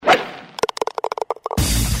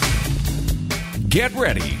Get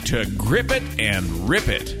ready to grip it and rip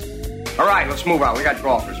it. All right, let's move on. We got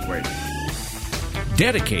golfers waiting.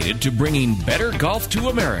 Dedicated to bringing better golf to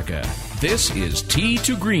America, this is Tee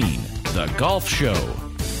to Green, the golf show.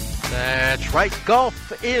 That's right.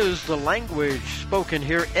 Golf is the language spoken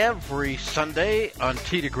here every Sunday on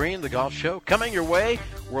Tee to Green, the golf show. Coming your way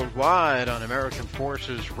worldwide on American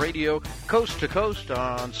Forces Radio, coast to coast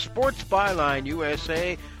on Sports Byline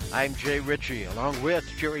USA. I'm Jay Ritchie, along with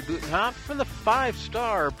Jerry Butenhoff from the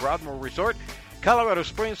 5-star Broadmoor Resort, Colorado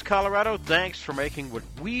Springs, Colorado. Thanks for making what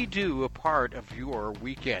we do a part of your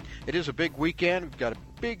weekend. It is a big weekend. We've got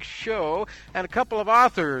a big show and a couple of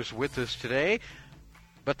authors with us today,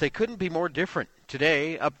 but they couldn't be more different.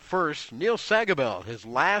 Today, up first, Neil Sagabell. His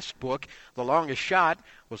last book, The Longest Shot,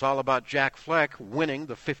 was all about Jack Fleck winning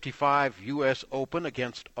the 55 U.S. Open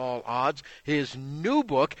against all odds. His new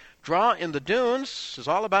book, Draw in the Dunes, is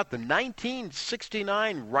all about the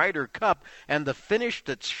 1969 Ryder Cup and the finish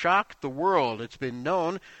that shocked the world. It's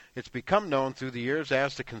become known through the years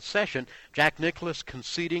as the concession. Jack Nicklaus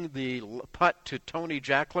conceding the putt to Tony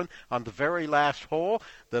Jacklin on the very last hole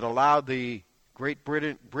that allowed the Great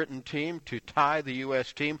Britain team to tie the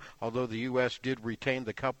U.S. team, although the U.S. did retain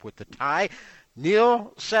the cup with the tie.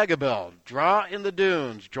 Neil Sagabell, Draw in the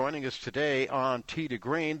Dunes, joining us today on Tee to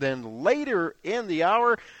Green. Then later in the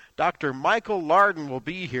hour, Dr. Michael Lardon will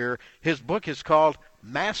be here. His book is called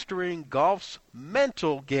Mastering Golf's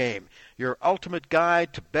Mental Game, your ultimate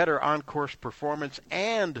guide to better on-course performance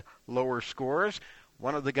and lower scores.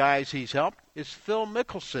 One of the guys he's helped is Phil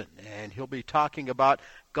Mickelson, and he'll be talking about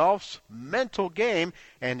golf's mental game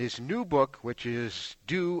and his new book, which is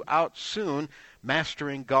due out soon,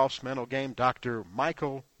 Mastering Golf's Mental Game. Dr.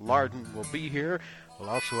 Michael Lardon will be here. We'll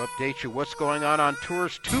also update you what's going on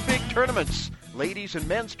tours. 2 big tournaments, ladies and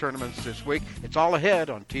men's tournaments this week. It's all ahead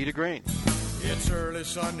on Tee to Green. It's early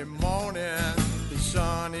Sunday morning. The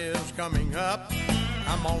sun is coming up.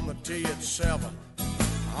 I'm on the tee at 7.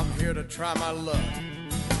 I'm here to try my luck.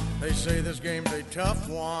 They say this game's a tough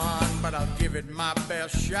one, but I'll give it my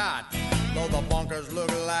best shot. Though the bunkers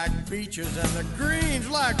look like beaches and the greens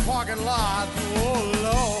like parking lots. Oh,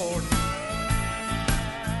 Lord,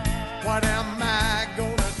 what am I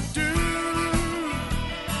gonna do?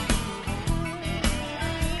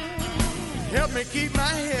 Help me keep my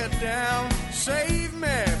head down. Save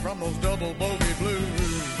me from those double bogey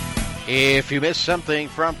blues. If you missed something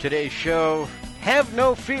from today's show, have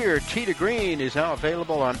no fear. Tee to Green is now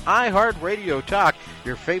available on iHeartRadio Talk.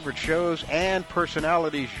 Your favorite shows and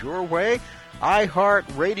personalities your way.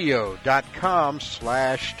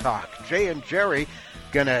 iHeartRadio.com/talk. Jay and Jerry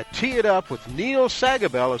gonna tee it up with Neil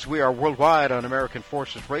Sagabell as we are worldwide on American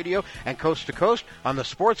Forces Radio and coast to coast on the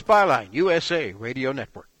Sports Byline USA Radio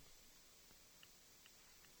Network.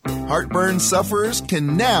 Heartburn sufferers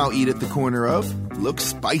can now eat at the corner of looks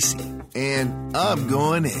spicy, and I'm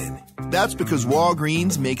going in. That's because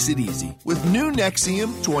Walgreens makes it easy with new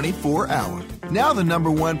Nexium 24-hour. Now the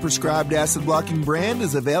 #1 prescribed acid-blocking brand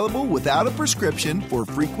is available without a prescription for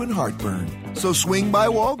frequent heartburn. So swing by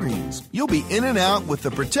Walgreens. You'll be in and out with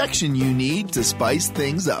the protection you need to spice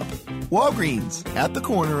things up. Walgreens, at the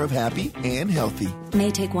corner of happy and healthy. May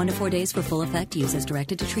take 1 to 4 days for full effect. Use as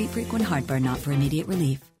directed to treat frequent heartburn, not for immediate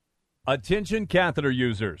relief. Attention catheter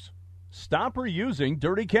users. Stop reusing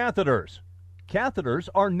dirty catheters. Catheters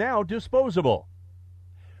are now disposable.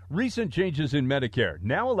 Recent changes in Medicare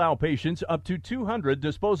now allow patients up to 200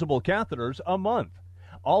 disposable catheters a month,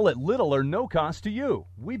 all at little or no cost to you.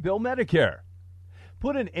 We bill Medicare.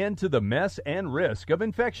 Put an end to the mess and risk of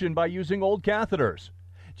infection by using old catheters.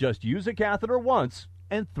 Just use a catheter once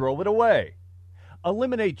and throw it away.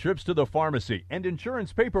 Eliminate trips to the pharmacy and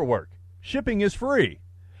insurance paperwork. Shipping is free.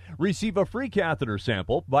 Receive a free catheter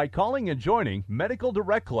sample by calling and joining Medical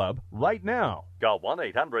Direct Club right now. Call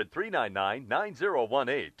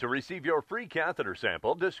 1-800-399-9018 to receive your free catheter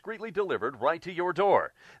sample discreetly delivered right to your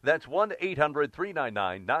door. That's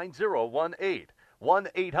 1-800-399-9018.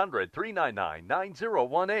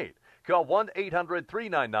 1-800-399-9018. Call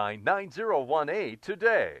 1-800-399-9018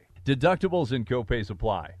 today. Deductibles and copays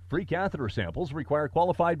apply. Free catheter samples require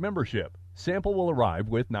qualified membership. Sample will arrive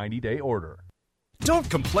with 90-day order. Don't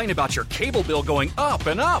complain about your cable bill going up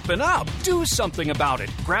and up and up. Do something about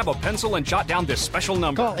it. Grab a pencil and jot down this special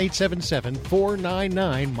number. Call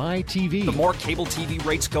 877-499-MY-TV. The more cable TV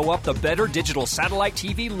rates go up, the better digital satellite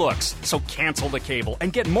TV looks. So cancel the cable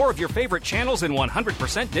and get more of your favorite channels in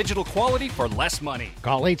 100% digital quality for less money.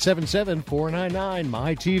 Call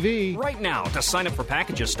 877-499-MY-TV. Right now to sign up for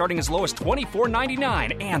packages starting as low as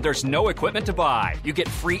 $24.99, and there's no equipment to buy. You get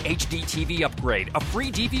free HD TV upgrade, a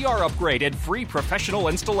free DVR upgrade, and free professional professional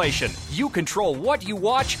installation. You control what you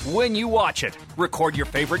watch when you watch it. Record your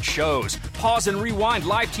favorite shows. Pause and rewind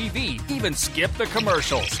live TV. Even skip the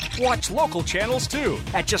commercials. Watch local channels too.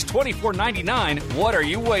 At just $24.99, what are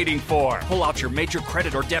you waiting for? Pull out your major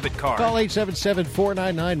credit or debit card. Call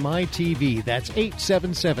 877-499-MY-TV. That's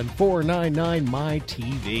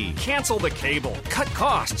 877-499-MY-TV. Cancel the cable, cut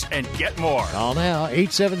costs, and get more. Call now,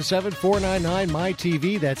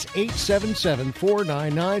 877-499-MY-TV. That's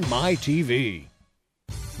 877-499-MY-TV.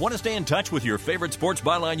 Want to stay in touch with your favorite Sports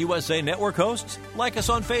Byline USA network hosts? Like us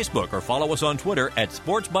on Facebook or follow us on Twitter at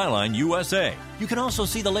Sports Byline USA. You can also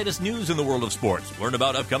see the latest news in the world of sports, learn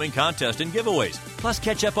about upcoming contests and giveaways, plus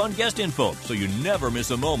catch up on guest info so you never miss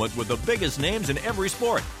a moment with the biggest names in every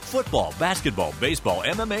sport. Football, basketball, baseball,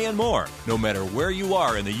 MMA, and more. No matter where you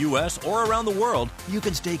are in the U.S. or around the world, you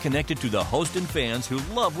can stay connected to the hosts and fans who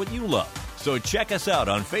love what you love. So check us out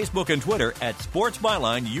on Facebook and Twitter at Sports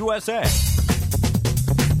Byline USA.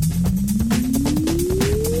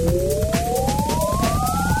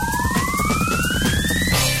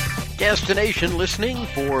 Destination listening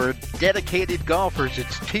for dedicated golfers.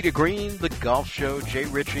 It's Tee to Green, the golf show. Jay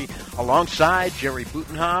Ritchie alongside Jerry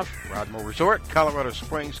Butenhoff, Rodmore Resort, Colorado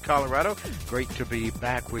Springs, Colorado. Great to be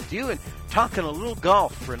back with you and talking a little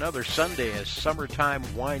golf for another Sunday as summertime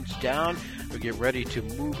winds down. We get ready to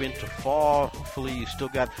move into fall. Hopefully you still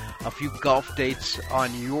got a few golf dates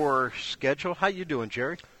on your schedule. How you doing,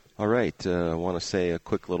 Jerry? All right. I want to say a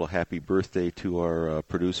quick little happy birthday to our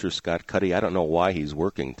producer, Scott Cuddy. I don't know why he's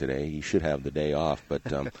working today. He should have the day off, but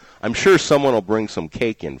I'm sure someone will bring some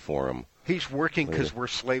cake in for him. He's working because we're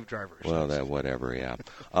slave drivers. Well, whatever, yeah.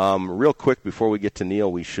 Real quick, before we get to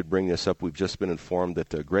Neil, we should bring this up. We've just been informed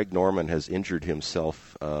that Greg Norman has injured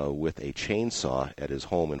himself with a chainsaw at his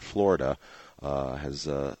home in Florida. Has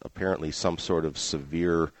apparently some sort of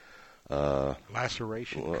severe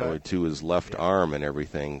laceration to his left arm and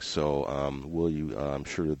everything. So I'm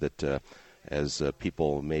sure that as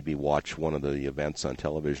people maybe watch one of the events on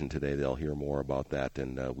television today, they'll hear more about that,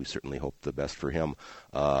 and we certainly hope the best for him.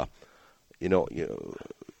 We'll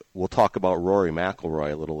talk about Rory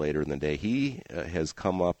McIlroy a little later in the day. He has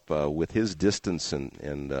come up with his distance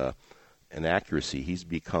and accuracy. He's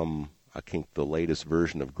become, I think, the latest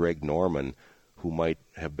version of Greg Norman, who might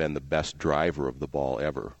have been the best driver of the ball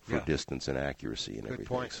ever for distance and accuracy and everything.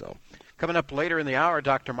 Point. So, coming up later in the hour,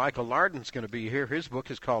 Dr. Michael Lardon's going to be here. His book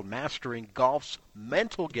is called Mastering Golf's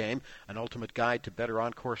Mental Game, an ultimate guide to better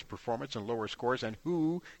on-course performance and lower scores, and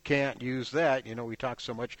who can't use that? You know, we talk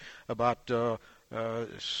so much about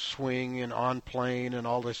swing and on-plane and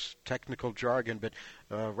all this technical jargon, but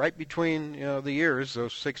right between the ears,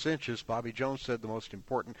 those 6 inches, Bobby Jones said the most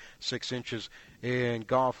important 6 inches in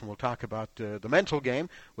golf, and we'll talk about the mental game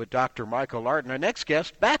with Dr. Michael Lardon. Our next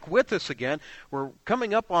guest back with us again. We're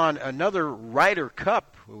coming up on another Ryder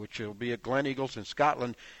Cup, which will be at Glen Eagles in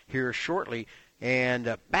Scotland here shortly. And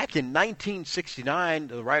back in 1969,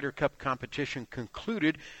 the Ryder Cup competition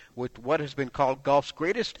concluded with what has been called golf's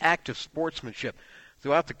greatest act of sportsmanship.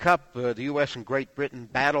 Throughout the Cup, the U.S. and Great Britain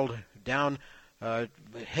battled down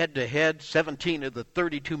head-to-head. 17 of the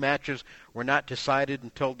 32 matches were not decided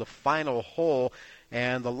until the final hole.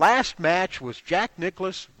 And the last match was Jack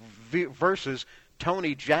Nicklaus versus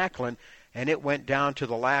Tony Jacklin, and it went down to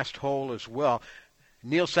the last hole as well.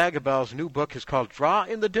 Neil Sagabel's new book is called Draw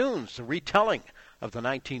in the Dunes, the retelling of the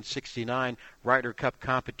 1969 Ryder Cup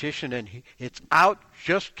competition, and it's out,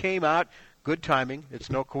 just came out. Good timing. It's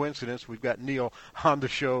no coincidence. We've got Neil on the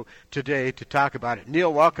show today to talk about it.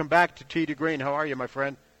 Neil, welcome back to Tee to Green. How are you, my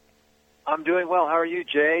friend? I'm doing well. How are you,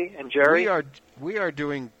 Jay and Jerry? We are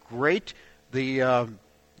doing great. The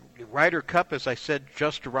Ryder Cup, as I said,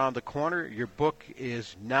 just around the corner. Your book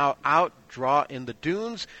is now out, Draw in the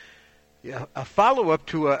Dunes. A follow-up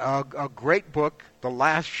to a great book, The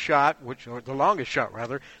Last Shot, or the Longest Shot,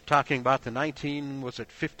 rather, talking about the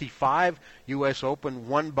 55 U.S. Open,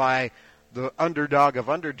 won by the underdog of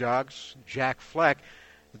underdogs, Jack Fleck.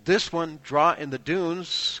 This one, Draw in the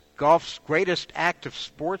Dunes, golf's greatest act of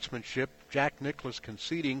sportsmanship, Jack Nicklaus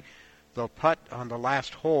conceding the putt on the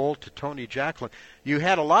last hole to Tony Jacklin. You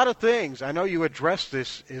had a lot of things. I know you addressed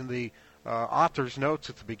this in the author's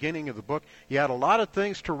notes at the beginning of the book. You had a lot of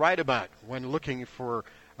things to write about when looking for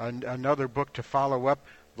another book to follow up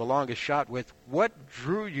The Longest Shot with. What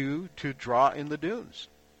drew you to Draw in the Dunes?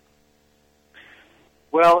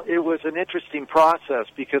 Well, it was an interesting process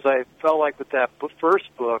because I felt like with that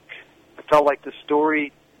first book, I felt like the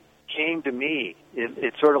story came to me.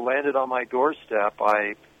 It sort of landed on my doorstep.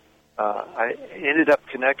 I ended up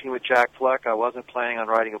connecting with Jack Fleck. I wasn't planning on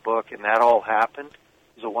writing a book, and that all happened.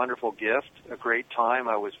 It was a wonderful gift, a great time.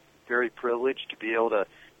 I was very privileged to be able to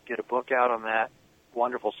get a book out on that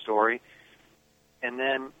wonderful story. And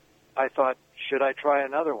then I thought, should I try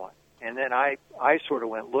another one? And then I sort of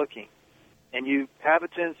went looking. And you have a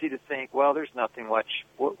tendency to think, well, there's nothing much.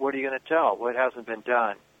 What are you going to tell? What hasn't been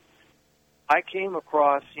done? I came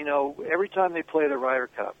across, every time they play the Ryder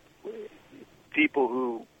Cup, people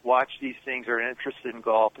who watch these things are interested in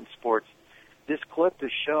golf and sports. This clip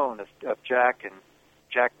is shown of Jack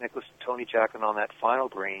Nicklaus and Tony Jacklin on that final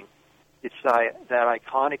green. It's that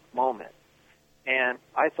iconic moment. And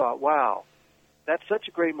I thought, wow, that's such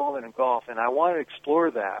a great moment in golf, and I want to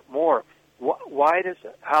explore that more.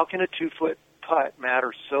 How can a 2-foot putt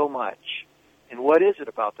matter so much? And what is it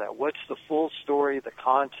about that? What's the full story, the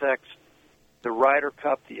context, the Ryder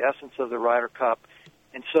Cup, the essence of the Ryder Cup?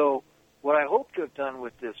 And so what I hope to have done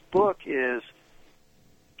with this book is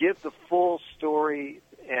give the full story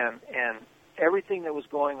and everything that was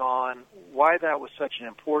going on, why that was such an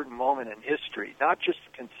important moment in history, not just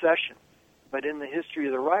the concession, but in the history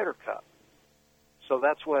of the Ryder Cup. So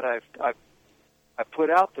that's what I put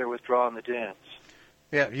out there with Drawing the Dunes.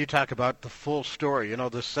 Yeah, you talk about the full story.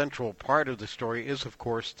 The central part of the story is, of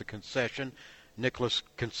course, the concession, Nicklaus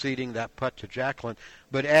conceding that putt to Jacklin.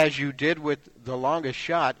 But as you did with The Longest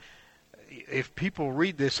Shot, if people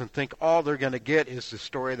read this and think all they're going to get is the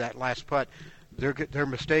story of that last putt, they're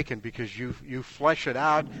mistaken, because you flesh it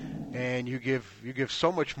out and you give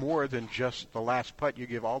so much more than just the last putt. You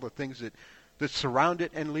give all the things that surround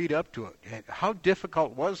it and lead up to it. And how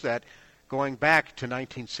difficult was that going back to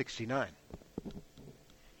 1969?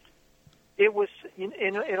 It was,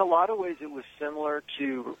 in a lot of ways, it was similar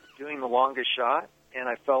to doing The Longest Shot, and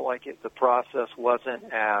I felt like the process wasn't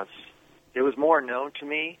it was more known to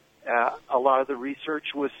me. A lot of the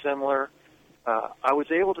research was similar. I was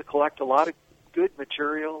able to collect a lot of good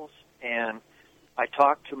materials, and I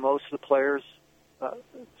talked to most of the players,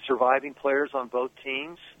 surviving players on both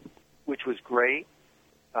teams, which was great.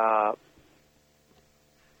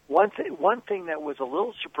 One thing that was a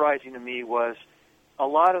little surprising to me was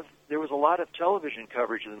there was a lot of television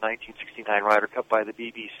coverage of the 1969 Ryder Cup by the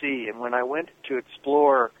BBC, and when I went to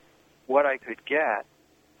explore what I could get,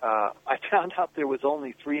 I found out there was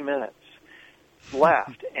only 3 minutes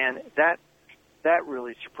left, and that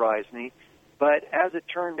really surprised me. But as it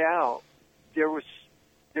turned out, there was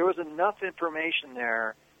enough information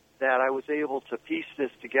there that I was able to piece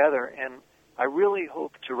this together, and I really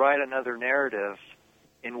hope to write another narrative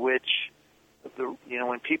in which,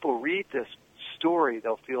 when people read this story,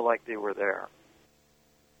 they'll feel like they were there.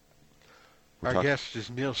 Our guest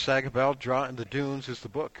is Neil Sagabell. Drawing the Dunes is the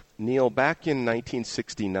book. Neil, back in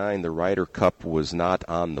 1969, the Ryder Cup was not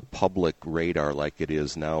on the public radar like it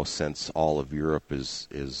is now, since all of Europe is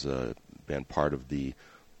been part of the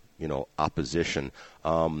opposition.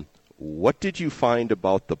 What did you find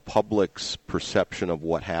about the public's perception of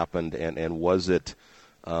what happened, and was it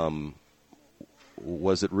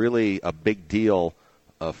really a big deal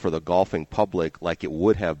for the golfing public like it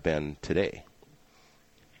would have been today?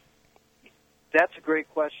 That's a great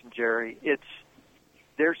question, Jerry.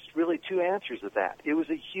 There's really two answers to that. It was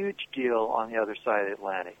a huge deal on the other side of the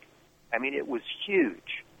Atlantic. I mean, it was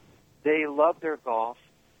huge. They loved their golf.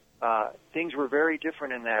 Things were very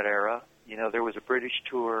different in that era. There was a British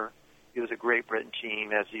tour. It was a Great Britain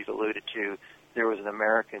team, as you've alluded to. There was an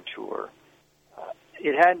American tour.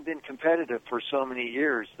 It hadn't been competitive for so many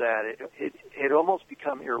years that it had almost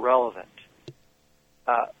become irrelevant.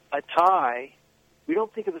 A tie, we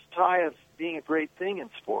don't think of this tie as being a great thing in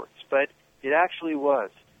sports, but it actually was.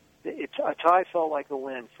 A tie felt like a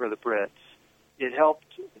win for the Brits. It helped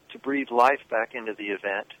to breathe life back into the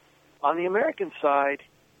event. On the American side,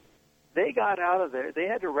 they got out of there. They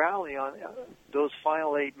had to rally on those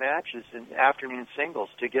final 8 matches in afternoon singles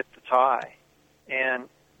to get the tie. And,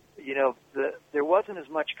 there wasn't as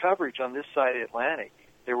much coverage on this side of the Atlantic.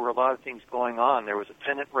 There were a lot of things going on. There was a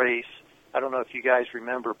pennant race. I don't know if you guys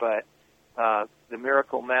remember, but the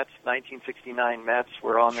Miracle Mets, 1969 Mets,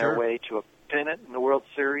 were on their way to a pennant in the World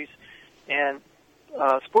Series. And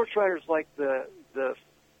sports writers like the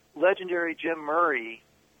legendary Jim Murray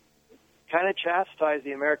kind of chastised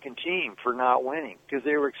the American team for not winning because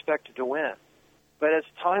they were expected to win. But as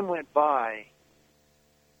time went by,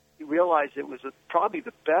 you realized it was probably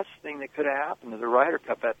the best thing that could have happened to the Ryder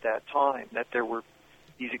Cup at that time, that there were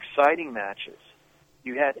these exciting matches.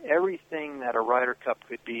 You had everything that a Ryder Cup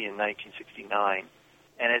could be in 1969,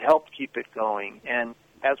 and it helped keep it going. And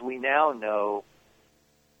as we now know,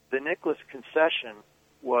 the Nicklaus concession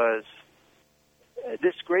was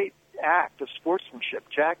this great act of sportsmanship.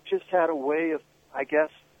 Jack just had a way of, I guess,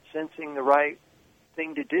 sensing the right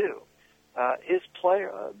thing to do.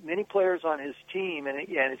 Many players on his team and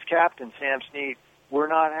his captain, Sam Snead, were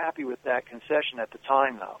not happy with that concession at the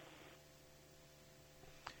time, though.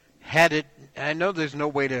 I know there's no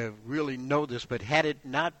way to really know this, but had it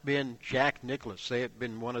not been Jack Nicklaus, say it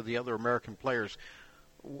been one of the other American players,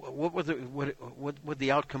 what would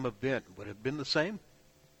the outcome have been? Would it have been the same?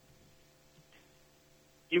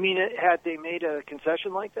 You mean had they made a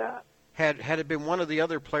concession like that? Had it been one of the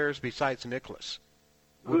other players besides Nicklaus,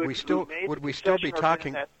 would we still be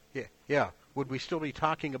talking? Would we still be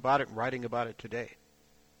talking about it and writing about it today?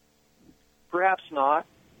 Perhaps not.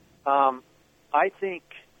 I think,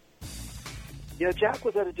 Jack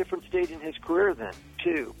was at a different stage in his career then,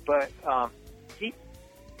 too. But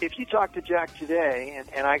if you talk to Jack today,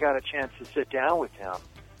 and I got a chance to sit down with him,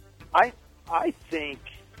 I think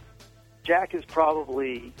Jack is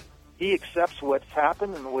probably, he accepts what's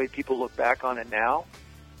happened and the way people look back on it now.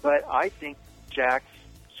 But I think Jack's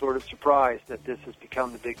sort of surprised that this has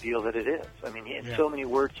become the big deal that it is. I mean, in so many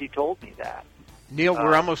words, he told me that. Neil,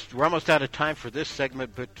 we're almost out of time for this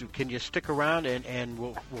segment, but can you stick around and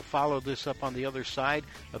we'll follow this up on the other side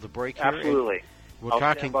of the break here? Absolutely. I'll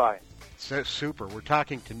stand by. Super. We're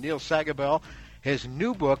talking to Neil Sagebel. His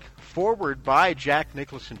new book, forward by Jack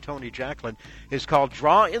Nicklaus and Tony Jacklin, is called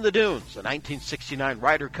Draw in the Dunes, the 1969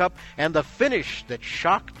 Ryder Cup, and the finish that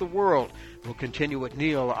shocked the world. We'll continue with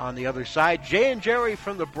Neil on the other side. Jay and Jerry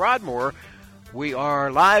from the Broadmoor. We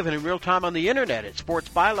are live and in real time on the internet at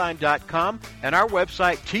sportsbyline.com and our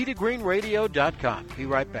website, t2greenradio.com. Be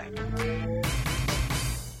right back.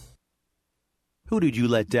 Who did you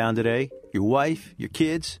let down today? Your wife? Your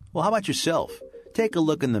kids? Well, how about yourself? Take a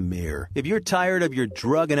look in the mirror. If you're tired of your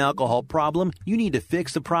drug and alcohol problem, you need to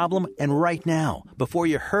fix the problem, and right now, before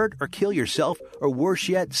you hurt or kill yourself, or worse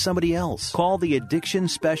yet, somebody else. Call the addiction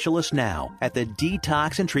specialist now at the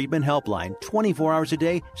Detox and Treatment Helpline, 24 hours a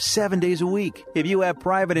day, 7 days a week. If you have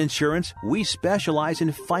private insurance, we specialize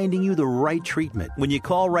in finding you the right treatment. When you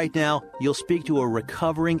call right now, you'll speak to a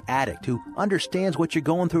recovering addict who understands what you're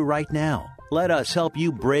going through right now. Let us help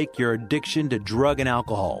you break your addiction to drug and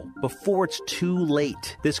alcohol before it's too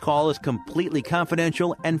late. This call is completely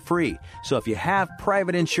confidential and free. So if you have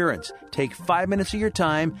private insurance, take 5 minutes of your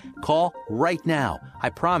time. Call right now. I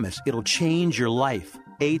promise it'll change your life.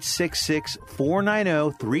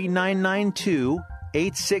 866-490-3992.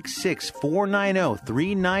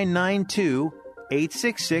 866-490-3992.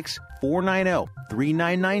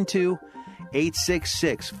 866-490-3992.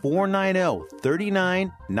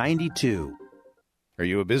 866-490-3992. Are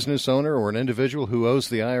you a business owner or an individual who owes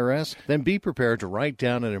the IRS? Then be prepared to write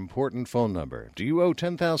down an important phone number. Do you owe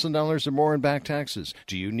 $10,000 or more in back taxes?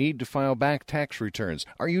 Do you need to file back tax returns?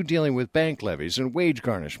 Are you dealing with bank levies and wage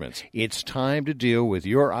garnishments? It's time to deal with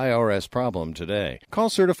your IRS problem today. Call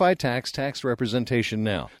Certified Tax Representation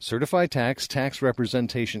now. Certified Tax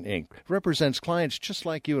Representation, Inc. represents clients just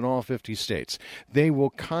like you in all 50 states. They will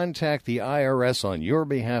contact the IRS on your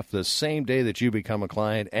behalf the same day that you become a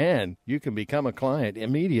client, and you can become a client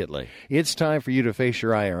immediately. It's time for you to face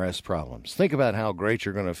your IRS problems. Think about how great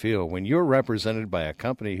you're going to feel when you're represented by a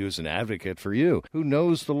company who's an advocate for you, who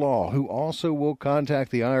knows the law, who also will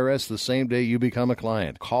contact the IRS the same day you become a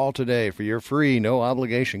client. Call today for your free,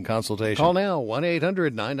 no-obligation consultation. Call now,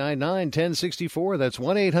 1-800-999-1064. That's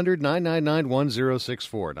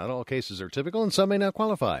 1-800-999-1064. Not all cases are typical, and some may not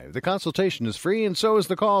qualify. The consultation is free, and so is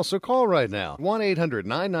the call, so call right now.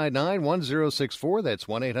 1-800-999-1064. That's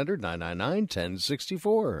 1-800-999-1064.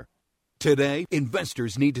 Today,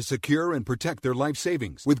 investors need to secure and protect their life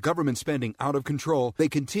savings. With government spending out of control, they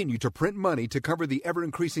continue to print money to cover the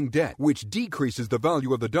ever-increasing debt, which decreases the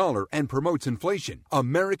value of the dollar and promotes inflation.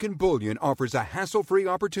 American Bullion offers a hassle-free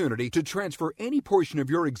opportunity to transfer any portion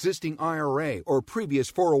of your existing IRA or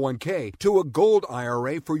previous 401k to a gold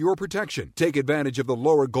IRA for your protection. Take advantage of the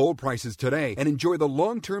lower gold prices today and enjoy the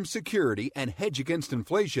long-term security and hedge against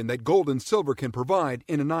inflation that gold and silver can provide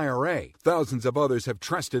in an IRA. Thousands of others have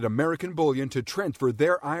trusted American Bullion to transfer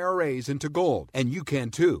their IRAs into gold, and you can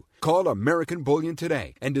too. Call American Bullion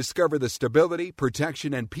today and discover the stability,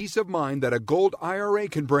 protection, and peace of mind that a gold IRA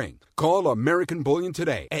can bring. Call American Bullion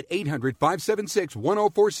today at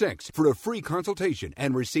 800-576-1046 for a free consultation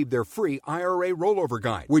and receive their free IRA rollover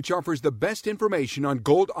guide, which offers the best information on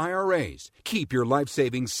gold IRAs. Keep your life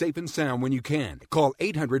savings safe and sound when you can. Call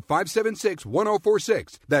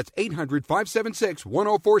 800-576-1046. That's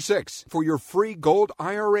 800-576-1046 for your free gold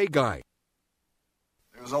IRA guide.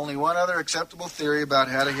 There's only one other acceptable theory about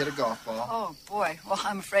how to hit a golf ball. Oh, boy. Well,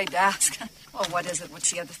 I'm afraid to ask. Well, what is it?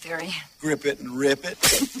 What's the other theory? Grip it and rip it.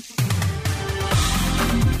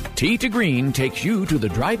 Tee to Green takes you to the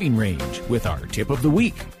driving range with our tip of the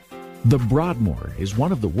week. The Broadmoor is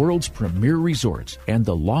one of the world's premier resorts and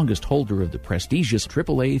the longest holder of the prestigious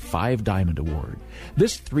AAA 5 Diamond Award.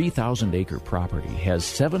 This 3,000-acre property has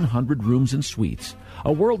 700 rooms and suites,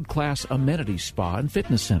 a world-class amenity spa and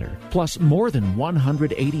fitness center, plus more than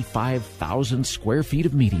 185,000 square feet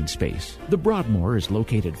of meeting space. The Broadmoor is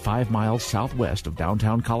located 5 miles southwest of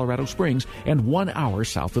downtown Colorado Springs and 1 hour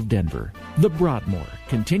south of Denver. The Broadmoor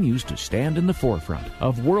continues to stand in the forefront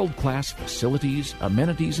of world-class facilities,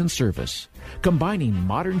 amenities, and service, combining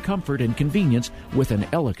modern comfort and convenience with an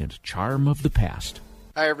elegant charm of the past.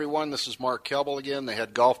 Hi, everyone. This is Mark Kelble again, the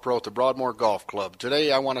head golf pro at the Broadmoor Golf Club.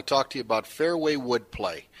 Today, I want to talk to you about fairway wood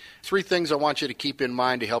play. 3 things I want you to keep in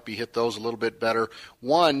mind to help you hit those a little bit better.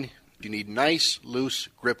 1, you need nice, loose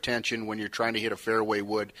grip tension when you're trying to hit a fairway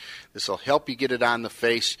wood. This will help you get it on the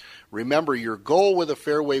face. Remember, your goal with a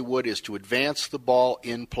fairway wood is to advance the ball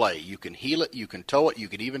in play. You can heel it, you can toe it, you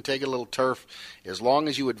can even take a little turf. As long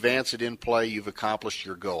as you advance it in play, you've accomplished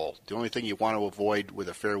your goal. The only thing you want to avoid with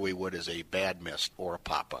a fairway wood is a bad miss or a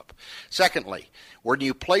pop-up. Secondly, when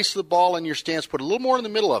you place the ball in your stance, put a little more in the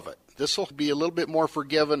middle of it. This will be a little bit more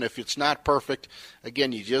forgiven if it's not perfect.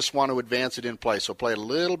 Again, you just want to advance it in play, so play it a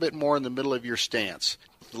little bit more in the middle of your stance.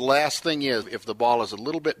 The last thing is, if the ball is a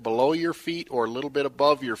little bit below your feet or a little bit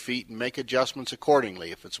above your feet, make adjustments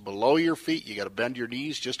accordingly. If it's below your feet, you got to bend your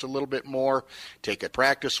knees just a little bit more. Take a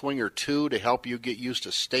practice swing or 2 to help you get used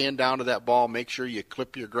to staying down to that ball. Make sure you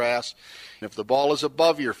clip your grass. And if the ball is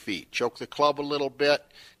above your feet, choke the club a little bit.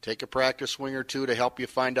 Take a practice swing or 2 to help you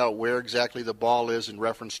find out where exactly the ball is in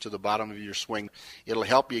reference to the bottom of your swing. It'll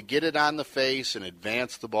help you get it on the face and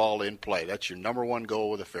advance the ball in play. That's your number 1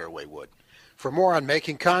 goal with a fairway wood. For more on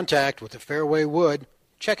making contact with the fairway wood,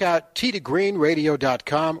 check out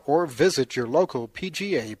t2greenradio.com or visit your local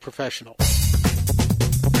PGA professional.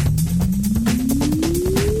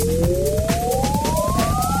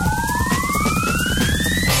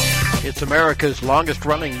 It's America's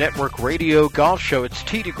longest-running network radio golf show. It's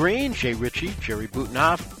Tee to Green, Jay Ritchie, Jerry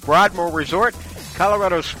Butenoff, Broadmoor Resort,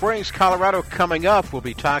 Colorado Springs, Colorado. Coming up, we'll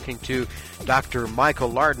be talking to Dr.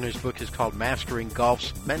 Michael Lardon. His book is called Mastering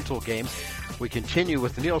Golf's Mental Game. We continue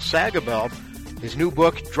with Neil Sagabell. His new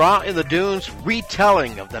book, Draw in the Dunes,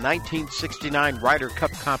 retelling of the 1969 Ryder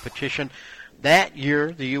Cup competition. That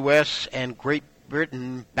year, the U.S. and Great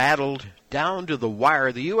Britain battled down to the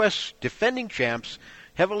wire. The U.S. defending champs,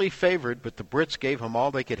 heavily favored, but the Brits gave them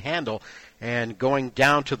all they could handle. And going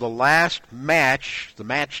down to the last match, the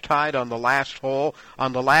match tied on the last hole,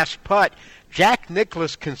 on the last putt, Jack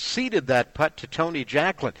Nicklaus conceded that putt to Tony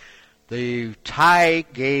Jacklin. The tie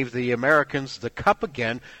gave the Americans the cup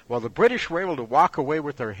again, while the British were able to walk away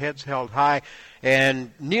with their heads held high.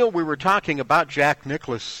 And, Neil, we were talking about Jack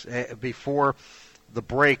Nicklaus before the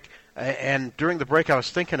break, and during the break I was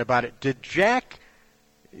thinking about it. Did Jack,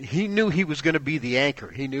 he knew he was going to be the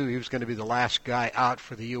anchor. He knew he was going to be the last guy out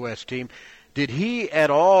for the U.S. team. Did he at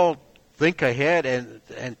all think ahead and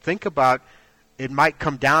think about it might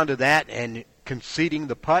come down to that and conceding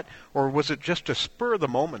the putt, or was it just a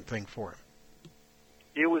spur-of-the-moment thing for him?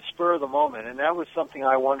 It was spur of the moment, and that was something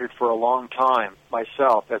I wondered for a long time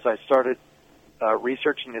myself. As I started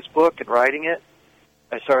researching this book and writing it,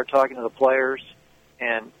 I started talking to the players,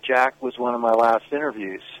 and Jack was one of my last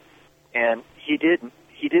interviews. And he didn't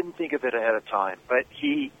think of it ahead of time, but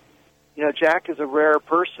Jack is a rare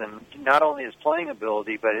person, not only his playing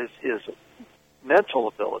ability, but his mental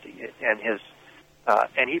ability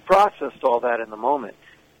and he processed all that in the moment.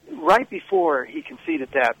 Right before he conceded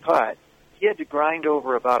that putt, he had to grind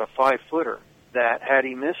over about a 5-footer that, had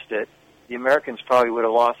he missed it, the Americans probably would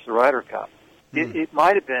have lost the Ryder Cup. It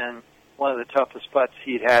might have been one of the toughest putts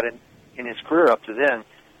he'd had in his career up to then.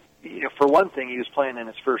 For one thing, he was playing in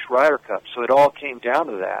his first Ryder Cup, so it all came down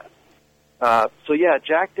to that.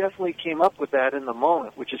 Jack definitely came up with that in the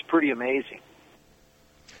moment, which is pretty amazing.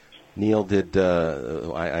 Neil,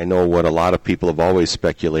 I know what a lot of people have always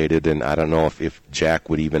speculated, and I don't know if Jack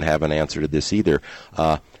would even have an answer to this either.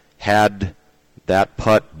 Had that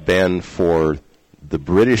putt been for the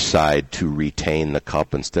British side to retain the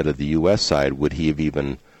cup instead of the U.S. side, would he have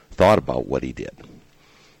even thought about what he did?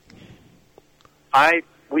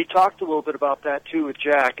 We talked a little bit about that, too, with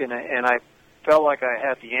Jack, and I felt like I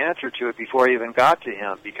had the answer to it before I even got to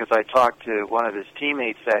him, because I talked to one of his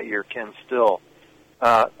teammates that year, Ken Still.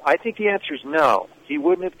 I think the answer is no. He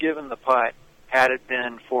wouldn't have given the putt had it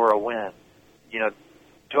been for a win.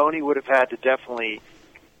 Tony would have had to definitely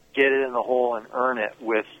get it in the hole and earn it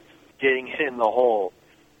with getting it in the hole.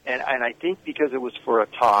 And I think because it was for a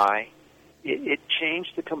tie, it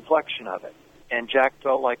changed the complexion of it. And Jack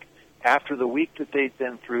felt like after the week that they'd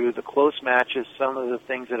been through, the close matches, some of the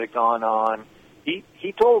things that had gone on,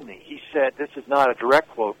 he told me, he said, this is not a direct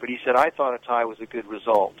quote, but he said, I thought a tie was a good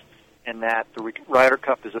result, and that the Ryder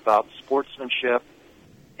Cup is about sportsmanship.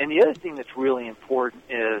 And the other thing that's really important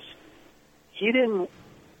is he didn't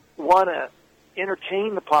want to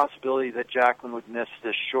entertain the possibility that Jacklin would miss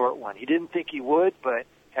this short one. He didn't think he would, but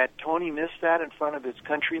had Tony missed that in front of his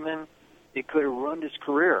countrymen, it could have ruined his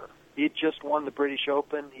career. He had just won the British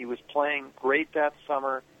Open. He was playing great that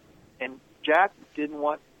summer, and Jack didn't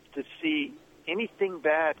want to see anything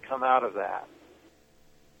bad come out of that.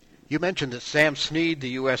 You mentioned that Sam Snead, the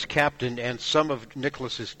U.S. captain, and some of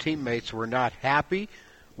Nicklaus's teammates were not happy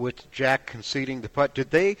with Jack conceding the putt.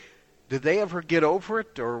 Did they ever get over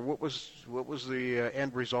it, or what was the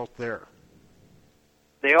end result there?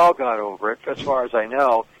 They all got over it, as far as I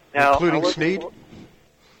know. Now, including Snead?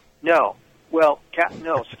 No. Well,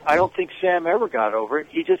 no, I don't think Sam ever got over it.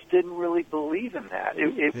 He just didn't really believe in that.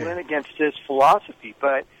 It went against his philosophy.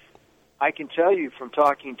 But I can tell you from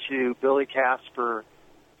talking to Billy Casper,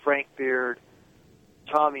 Frank Beard,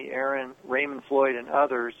 Tommy Aaron, Raymond Floyd, and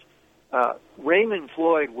others, Raymond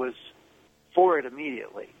Floyd was for it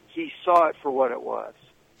immediately. He saw it for what it was.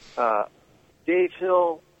 Dave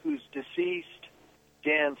Hill, who's deceased,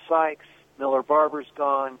 Dan Sykes, Miller Barber's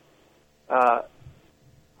gone.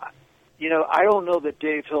 I don't know that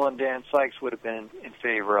Dave Hill and Dan Sykes would have been in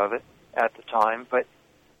favor of it at the time, but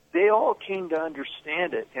they all came to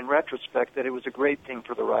understand it in retrospect that it was a great thing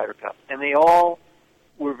for the Ryder Cup. And they all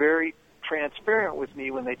were very transparent with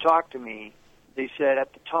me when they talked to me. They said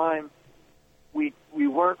at the time we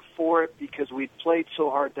weren't for it because we'd played so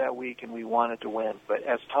hard that week and we wanted to win. But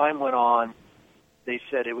as time went on, they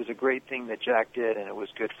said it was a great thing that Jack did and it was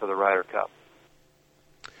good for the Ryder Cup.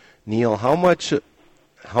 Neil, how much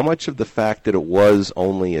of the fact that it was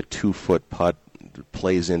only a 2-foot putt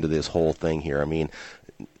plays into this whole thing here? I mean,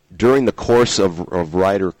 during the course of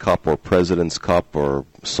Ryder Cup or President's Cup or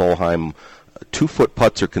Solheim, 2-foot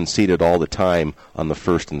putts are conceded all the time on the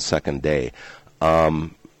first and second day.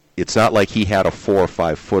 It's not like he had a 4 or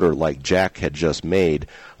 5 footer like Jack had just made.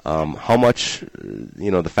 How much,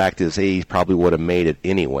 the fact is, he probably would have made it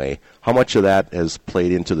anyway. How much of that has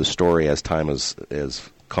played into the story as time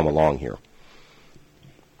has come along here?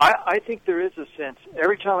 I think there is a sense.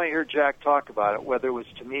 Every time I hear Jack talk about it, whether it was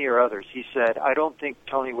to me or others, he said, I don't think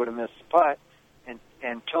Tony would have missed the putt.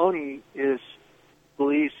 And Tony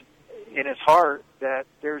believes in his heart that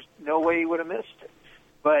there's no way he would have missed it.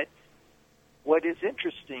 But what is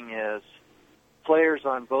interesting is players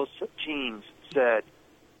on both teams said,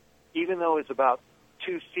 even though it's about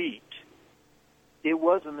 2 feet, it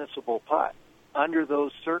was a missable putt under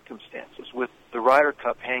those circumstances with the Ryder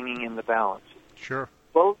Cup hanging in the balance. Sure.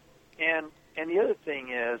 Both, and the other thing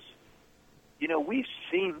is, we've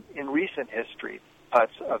seen in recent history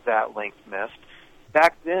putts of that length missed.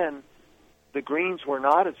 Back then, the greens were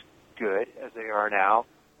not as good as they are now.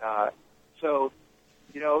 So,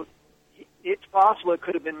 it's possible it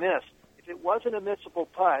could have been missed. If it wasn't a missable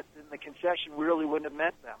putt, then the concession really wouldn't have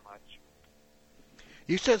meant that much.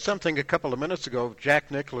 You said something a couple of minutes ago,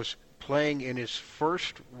 Jack Nicklaus playing in his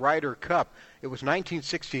first Ryder Cup. It was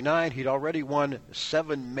 1969. He'd already won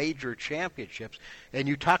 7 major championships, and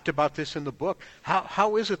you talked about this in the book.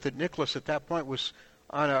 How is it that Nicklaus at that point was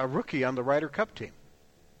on a rookie on the Ryder Cup team?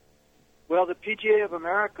 Well, the PGA of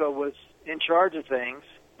America was in charge of things.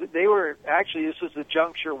 They were actually, this was the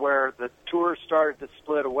juncture where the tour started to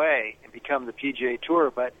split away and become the PGA Tour,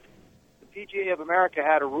 but the PGA of America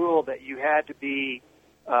had a rule that you had to be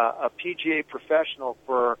a PGA professional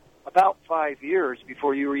for about 5 years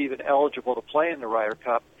before you were even eligible to play in the Ryder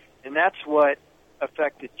Cup, and that's what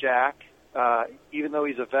affected Jack, even though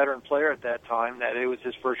he's a veteran player at that time, that it was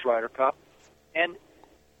his first Ryder Cup. And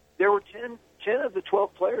there were 10 of the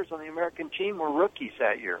 12 players on the American team were rookies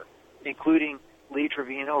that year, including Lee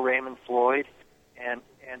Trevino, Raymond Floyd, and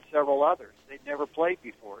several others. They'd never played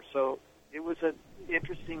before, so it was an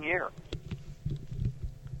interesting year.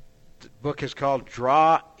 The book is called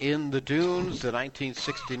Draw in the Dunes, the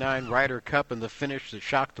 1969 Ryder Cup and the finish that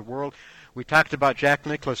shocked the world. We talked about Jack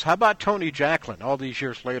Nicklaus. How about Tony Jacklin all these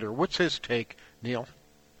years later? What's his take, Neil?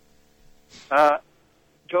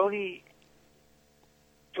 Tony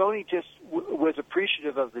just was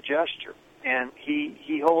appreciative of the gesture, and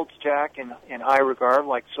he holds Jack in high regard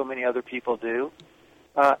like so many other people do.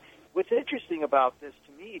 What's interesting about this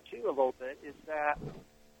to me, too, a little bit, is that,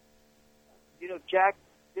 Jack,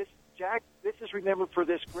 this is remembered for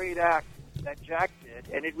this great act that Jack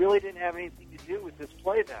did, and it really didn't have anything to do with this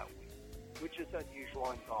play that week, which is unusual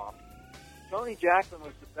in golf. Tony Jacklin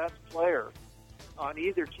was the best player on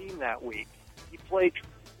either team that week. He played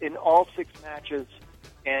in all 6 matches,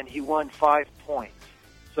 and he won 5 points.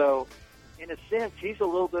 So in a sense, he's a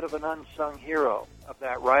little bit of an unsung hero of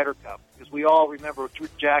that Ryder Cup, because we all remember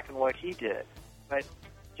Jack and what he did. But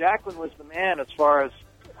Jacklin was the man as far as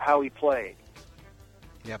how he played.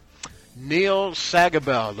 Yep. Neil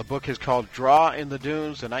Sagabell. The book is called Draw in the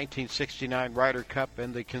Dunes, the 1969 Ryder Cup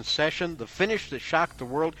and the Concession, the finish that shocked the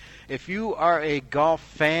world. If you are a golf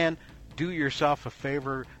fan, do yourself a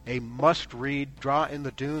favor, a must-read, Draw in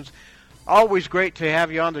the Dunes. Always great to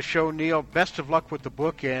have you on the show, Neil. Best of luck with the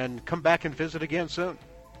book, and come back and visit again soon.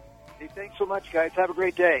 Hey, thanks so much, guys. Have a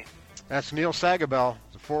great day. That's Neil Sagabell,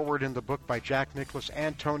 the foreword in the book by Jack Nicklaus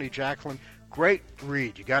and Tony Jacklin. Great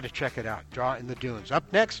read. You got to check it out. Draw in the Dunes. Up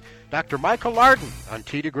next, Dr. Michael Lardon on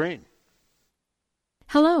Tee to Green.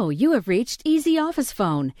 Hello, you have reached Easy Office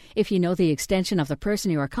Phone. If you know the extension of the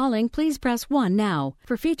person you are calling, please press 1 now.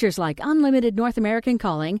 For features like unlimited North American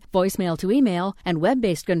calling, voicemail to email, and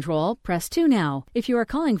web-based control, press 2 now. If you are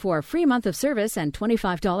calling for a free month of service and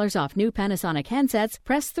 $25 off new Panasonic handsets,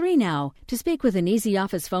 press 3 now. To speak with an Easy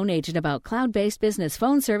Office Phone agent about cloud-based business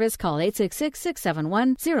phone service, call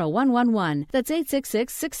 866-671-0111. That's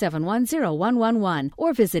 866-671-0111.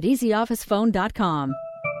 Or visit easyofficephone.com.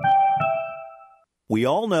 We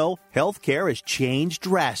all know healthcare has changed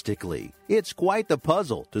drastically. It's quite the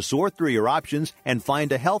puzzle to sort through your options and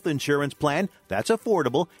find a health insurance plan that's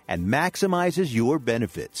affordable and maximizes your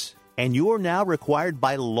benefits. And you're now required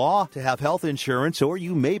by law to have health insurance, or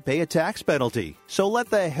you may pay a tax penalty. So let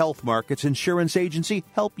the Health Markets Insurance Agency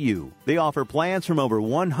help you. They offer plans from over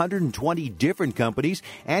 120 different companies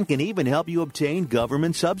and can even help you obtain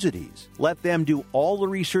government subsidies. Let them do all the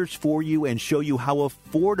research for you and show you how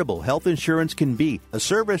affordable health insurance can be, a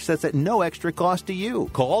service that's at no extra cost to you.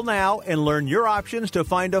 Call now and learn your options to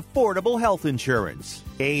find affordable health insurance.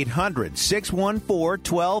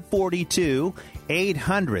 800-614-1242.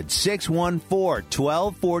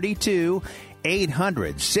 800-614-1242.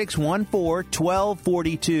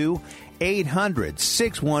 800-614-1242.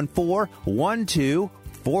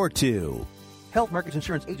 800-614-1242. Health Markets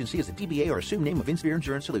Insurance Agency is a DBA or assumed name of Inspire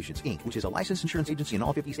Insurance Solutions, Inc., which is a licensed insurance agency in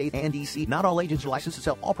all 50 states and D.C. Not all agents are licensed to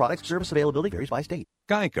sell all products. Service availability varies by state.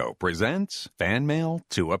 Geico presents Fan Mail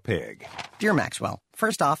to a Pig. Dear Maxwell,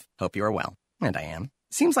 first off, hope you are well. And I am.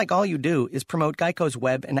 Seems like all you do is promote Geico's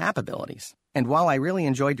web and app abilities. And while I really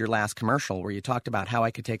enjoyed your last commercial where you talked about how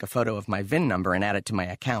I could take a photo of my VIN number and add it to my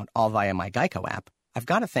account all via my Geico app, I've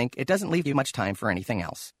got to think it doesn't leave you much time for anything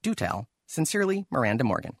else. Do tell. Sincerely, Miranda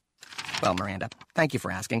Morgan. Well, Miranda, thank you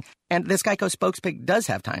for asking. And this Geico spokespig does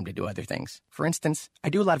have time to do other things. For instance, I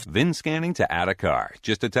do a lot of VIN scanning to add a car,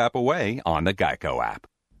 just a tap away on the Geico app.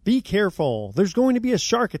 Be careful. There's going to be a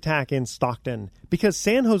shark attack in Stockton because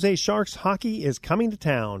San Jose Sharks hockey is coming to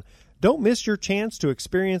town. Don't miss your chance to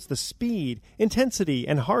experience the speed, intensity,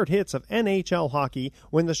 and hard hits of NHL hockey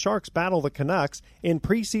when the Sharks battle the Canucks in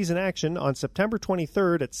preseason action on September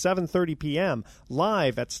 23rd at 7:30 p.m.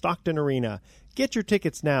 live at Stockton Arena. Get your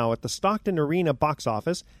tickets now at the Stockton Arena box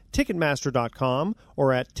office, Ticketmaster.com,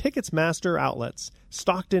 or at Ticketsmaster outlets.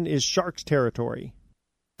 Stockton is Sharks territory.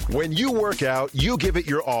 When you work out, you give it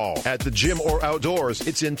your all. At the gym or outdoors,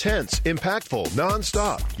 it's intense, impactful,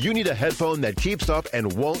 nonstop. You need a headphone that keeps up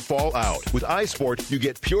and won't fall out. With iSport, you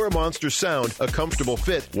get pure monster sound, a comfortable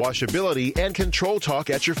fit, washability, and control talk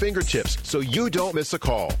at your fingertips, so you don't miss a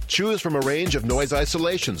call. Choose from a range of noise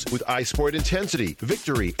isolations with iSport Intensity,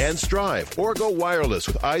 Victory, and Strive, or go wireless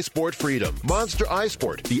with iSport Freedom. Monster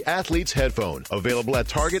iSport, the athlete's headphone. Available at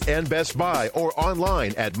Target and Best Buy or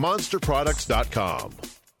online at monsterproducts.com.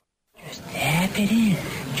 Just tap it in.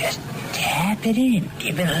 Just tap it in.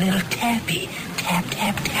 Give it a little tappy. Tap,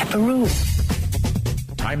 tap, tap-a-roo.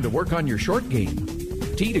 Time to work on your short game.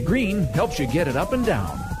 Tee to Green helps you get it up and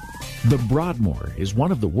down. The Broadmoor is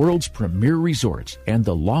one of the world's premier resorts and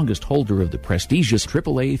the longest holder of the prestigious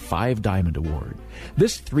AAA 5 Diamond Award.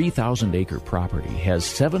 This 3,000-acre property has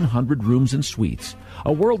 700 rooms and suites,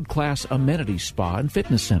 a world-class amenity spa and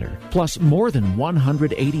fitness center, plus more than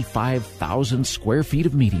 185,000 square feet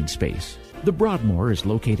of meeting space. The Broadmoor is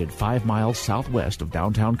located 5 miles southwest of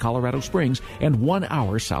downtown Colorado Springs and 1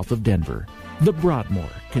 hour south of Denver. The Broadmoor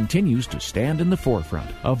continues to stand in the forefront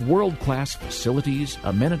of world-class facilities,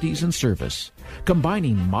 amenities, and service,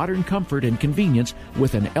 combining modern comfort and convenience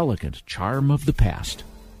with an elegant charm of the past.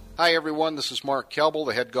 Hi, everyone. This is Mark Kelble,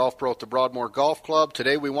 the head golf pro at the Broadmoor Golf Club.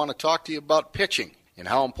 Today we want to talk to you about pitching. and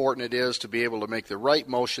how important it is to be able to make the right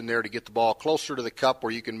motion there to get the ball closer to the cup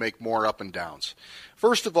where you can make more up and downs.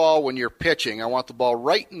 First of all, when you're pitching, I want the ball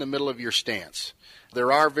right in the middle of your stance.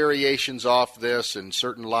 There are variations off this, and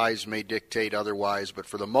certain lies may dictate otherwise, but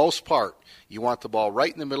for the most part, you want the ball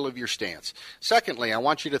right in the middle of your stance. Secondly, I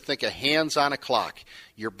want you to think of hands on a clock.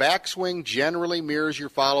 Your backswing generally mirrors your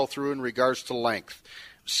follow-through in regards to length.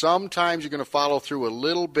 Sometimes you're going to follow through a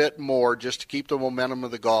little bit more just to keep the momentum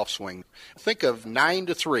of the golf swing. Think of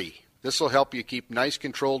 9-3. This will help you keep nice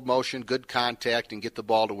controlled motion, good contact, and get the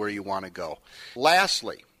ball to where you want to go.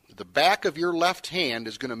 Lastly, the back of your left hand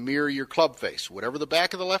is going to mirror your club face. Whatever the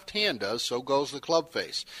back of the left hand does, so goes the club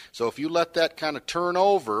face. So if you let that kind of turn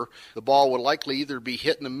over, the ball will likely either be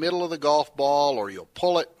hit in the middle of the golf ball, or you'll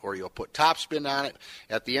pull it, or you'll put topspin on it.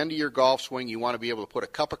 At the end of your golf swing, you want to be able to put a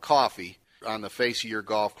cup of coffee on the face of your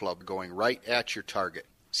golf club going right at your target.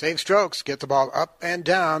 Save strokes, get the ball up and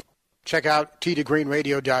down. Check out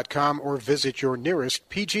t2greenradio.com or visit your nearest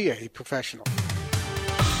PGA professional.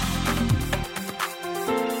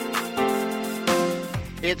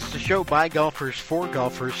 It's the show by golfers for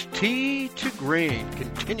golfers, Tee to Green.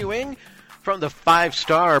 Continuing from the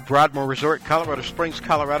 5-star Broadmoor Resort, Colorado Springs,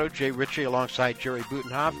 Colorado, Jay Ritchie alongside Jerry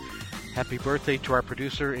Butenhoff. Happy birthday to our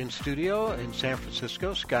producer in studio in San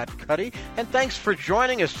Francisco, Scott Cuddy. And thanks for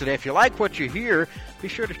joining us today. If you like what you hear, be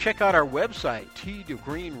sure to check out our website,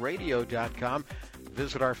 t2greenradio.com.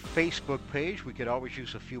 Visit our Facebook page. We could always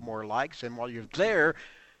use a few more likes. And while you're there,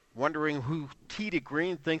 wondering who Tee to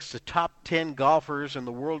Green thinks the top 10 golfers in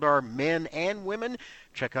the world are, men and women,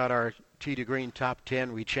 check out our Tee to Green Top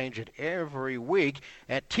 10. We change it every week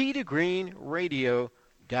at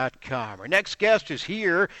t2greenradio.com. Our next guest is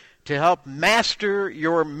here to help master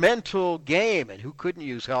your mental game. And who couldn't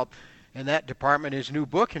use help in that department? His new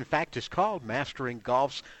book, in fact, is called Mastering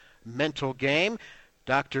Golf's Mental Game.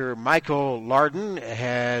 Dr. Michael Lardon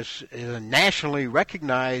is a nationally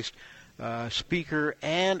recognized speaker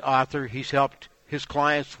and author. He's helped his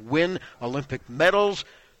clients win Olympic medals,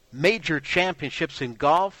 major championships in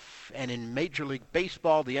golf and in Major League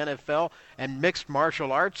Baseball, the NFL, and mixed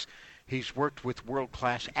martial arts. He's worked with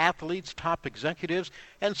world-class athletes, top executives,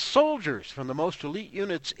 and soldiers from the most elite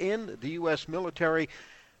units in the U.S. military.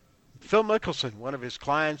 Phil Mickelson, one of his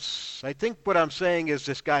clients. I think what I'm saying is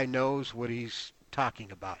this guy knows what he's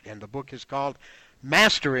talking about, and the book is called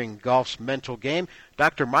Mastering Golf's Mental Game.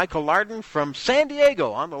 Dr. Michael Lardon from San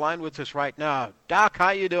Diego on the line with us right now. Doc, how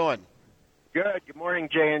you doing? Good. Good morning,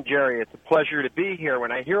 Jay and Jerry. It's a pleasure to be here.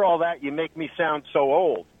 When I hear all that, you make me sound so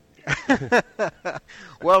old.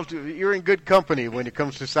 Well, you're in good company when it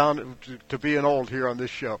comes to being old here on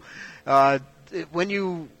this show. When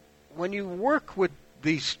you work with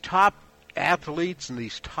these top athletes and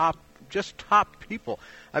these top people,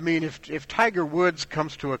 I mean, if Tiger Woods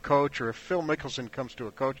comes to a coach or if Phil Mickelson comes to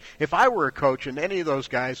a coach, if I were a coach and any of those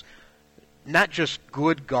guys, not just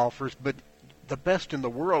good golfers, but the best in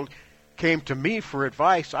the world, came to me for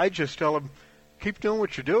advice, I just tell them, keep doing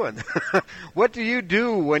what you're doing. What do you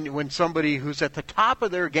do when somebody who's at the top of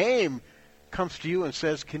their game comes to you and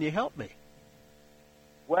says, can you help me?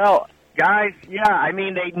 Well, guys, yeah, I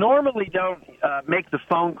mean, they normally don't make the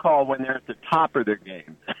phone call when they're at the top of their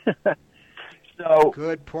game. So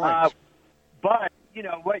good point. But, you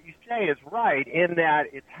know, what you say is right in that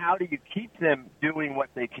it's how do you keep them doing what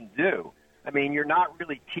they can do? I mean, you're not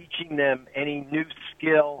really teaching them any new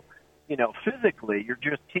skill, you know, physically. You're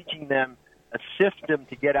just teaching them a system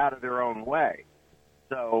to get out of their own way.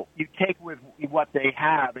 So you take with what they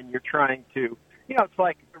have and you're trying to, you know, it's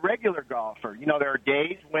like a regular golfer. You know, there are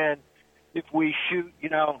days when if we shoot, you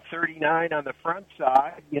know, 39 on the front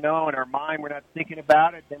side, you know, in our mind we're not thinking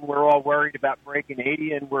about it, then we're all worried about breaking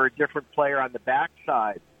 80 and we're a different player on the back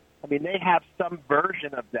side. I mean, they have some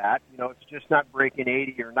version of that. You know, it's just not breaking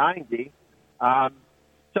 80 or 90.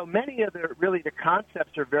 So many of the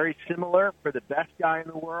concepts are very similar for the best guy in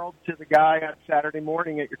the world to the guy on Saturday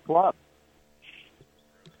morning at your club.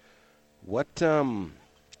 What a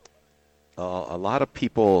lot of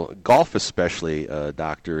people, golf especially,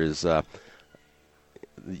 Doctor, is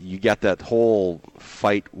you got that whole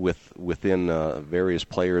fight within various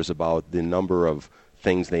players about the number of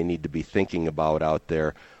things they need to be thinking about out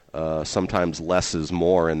there. Sometimes less is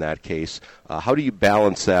more in that case. How do you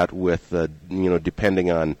balance that with,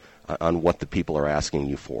 depending on what the people are asking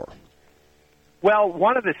you for? Well,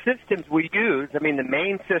 one of the systems we use, I mean, the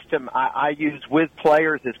main system I use with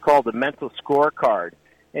players is called the mental scorecard.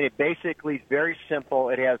 And it basically is very simple.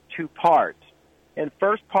 It has two parts. And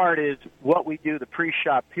first part is what we do, the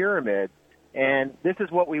pre-shot pyramid. And this is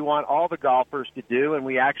what we want all the golfers to do, and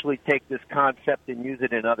we actually take this concept and use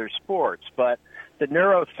it in other sports. But the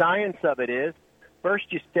neuroscience of it is First,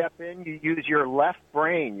 you step in, you use your left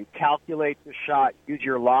brain, you calculate the shot, use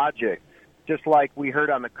your logic. Just like we heard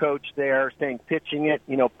on the coach there saying pitching it,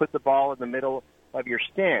 put the ball in the middle of your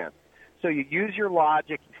stance. So you use your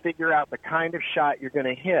logic, you figure out the kind of shot you're going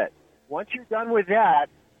to hit. Once you're done with that,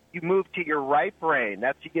 you move to your right brain.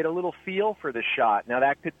 That's you get a little feel for the shot. Now,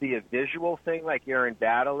 that could be a visual thing like Aaron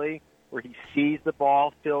Baddeley, where he sees the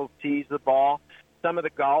ball, Phil sees the ball. Some of the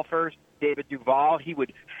golfers, David Duval, he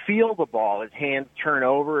would feel the ball, his hands turn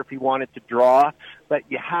over if he wanted to draw. But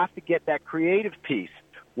you have to get that creative piece.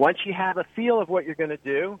 Once you have a feel of what you're going to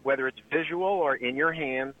do, whether it's visual or in your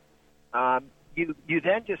hands, you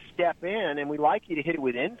then just step in, and we like you to hit it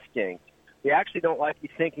with instinct. We actually don't like you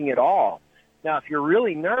thinking at all. Now, if you're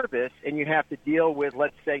really nervous and you have to deal with,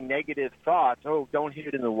 let's say, negative thoughts, don't hit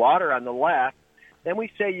it in the water on the left, then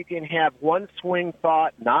we say you can have one swing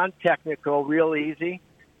thought, non-technical, real easy.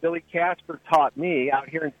 Billy Casper taught me out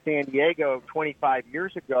here in San Diego 25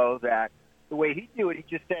 years ago that the way he'd do it, he'd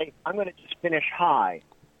just say, I'm going to just finish high.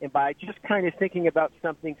 And by just kind of thinking about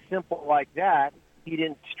something simple like that, he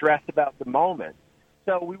didn't stress about the moment.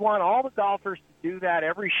 So we want all the golfers to do that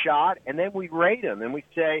every shot, and then we rate them. And we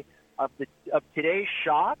say, of today's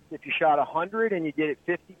shots, if you shot 100 and you did it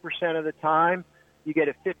 50% of the time, you get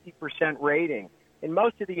a 50% rating. And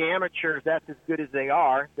most of the amateurs, that's as good as they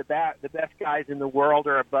are. The best guys in the world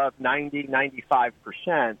are above 90,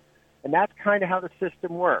 95%. And that's kind of how the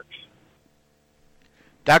system works.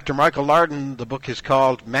 Dr. Michael Lardon, the book is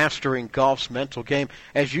called Mastering Golf's Mental Game.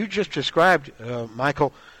 As you just described,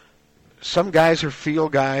 Michael, some guys are feel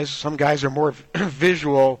guys, some guys are more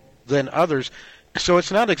visual than others. So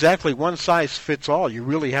it's not exactly one size fits all. You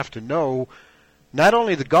really have to know not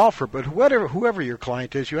only the golfer, but whoever your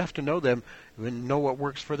client is, you have to know them and know what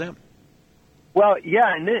works for them. Well,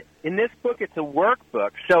 yeah, in this book, it's a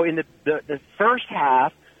workbook. So in the first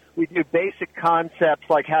half, we do basic concepts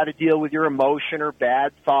like how to deal with your emotion or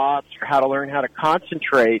bad thoughts or how to learn how to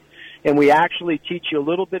concentrate. And we actually teach you a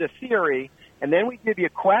little bit of theory, and then we give you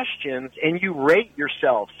questions, and you rate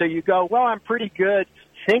yourself. So you go, well, I'm pretty good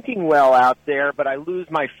thinking well out there, but I lose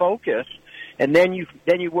my focus. And then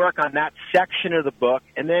you work on that section of the book,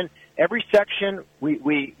 and then every section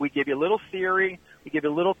we give you a little theory, we give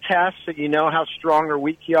you a little test so you know how strong or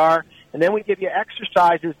weak you are, and then we give you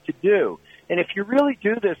exercises to do. And if you really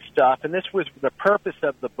do this stuff, and this was the purpose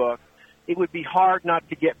of the book, it would be hard not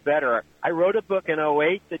to get better. I wrote a book in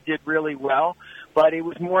 2008 that did really well, but it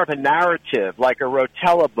was more of a narrative, like a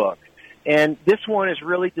Rotella book. And this one is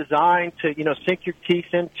really designed to, sink your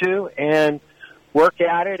teeth into and work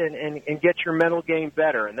at it and get your mental game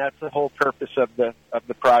better. And that's the whole purpose of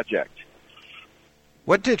the project.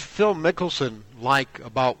 What did Phil Mickelson like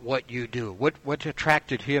about what you do? What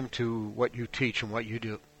attracted him to what you teach and what you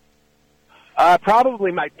do?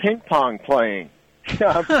 Probably my ping pong playing. No,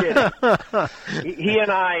 I'm kidding. He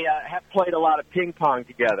and I have played a lot of ping pong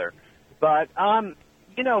together. But,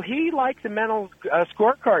 he liked the mental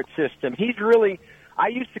scorecard system. He's really, I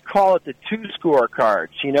used to call it the 2 scorecards,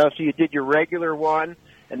 so you did your regular one,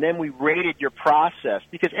 and then we rated your process,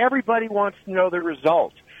 because everybody wants to know the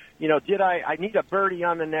result. I need a birdie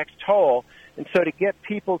on the next hole, and so to get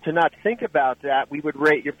people to not think about that, we would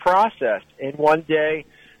rate your process. And one day,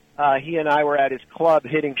 he and I were at his club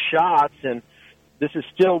hitting shots, and this is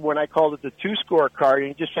still when I called it the 2 scorecard, and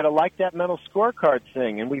he just said, I like that mental scorecard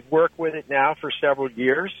thing, and we've worked with it now for several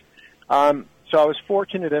years. So I was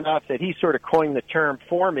fortunate enough that he sort of coined the term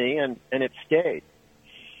for me, and it stayed.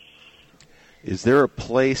 Is there a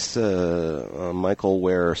place, Michael,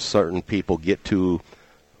 where certain people get to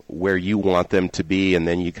where you want them to be, and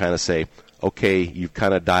then you kind of say, okay, you've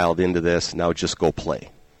kind of dialed into this, now just go play?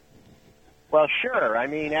 Well, sure. I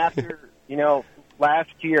mean, after,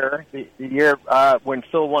 last year, the year when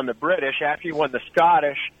Phil won the British, after he won the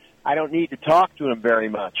Scottish, I don't need to talk to him very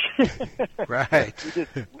much. Right.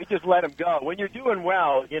 we just let him go. When you're doing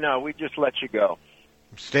well, we just let you go.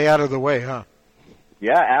 Stay out of the way, huh?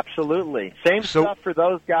 Yeah, absolutely. Same stuff for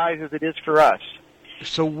those guys as it is for us.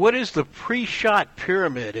 So what is the pre-shot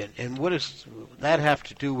pyramid, and what does that have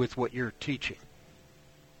to do with what you're teaching?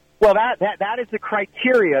 Well, that is the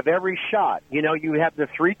criteria of every shot. You have the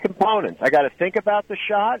 3 components. I got to think about the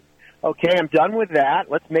shot. Okay, I'm done with that.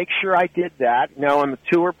 Let's make sure I did that. On the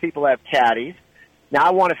tour, people have caddies. Now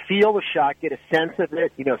I want to feel the shot, get a sense of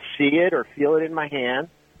it, see it or feel it in my hand.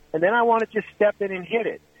 And then I want to just step in and hit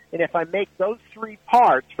it. And if I make those 3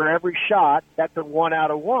 parts for every shot, that's a 1 out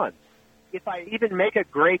of 1. If I even make a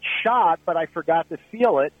great shot, but I forgot to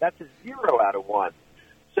feel it, that's a 0 out of 1.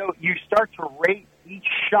 So you start to rate each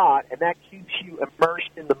shot, and that keeps you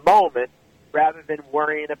immersed in the moment rather than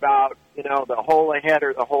worrying about, the hole ahead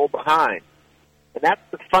or the hole behind. And that's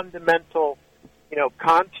the fundamental,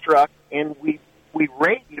 construct, and we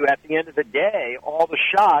rate you at the end of the day, all the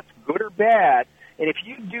shots, good or bad. And if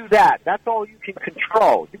you do that, that's all you can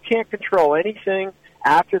control. You can't control anything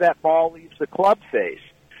after that ball leaves the club face.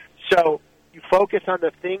 So you focus on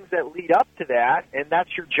the things that lead up to that, and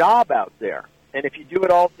that's your job out there. And if you do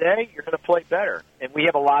it all day, you're going to play better. And we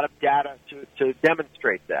have a lot of data to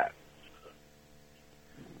demonstrate that.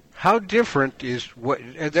 How different is what?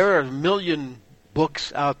 There are a million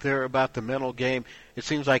books out there about the mental game. It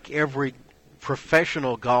seems like every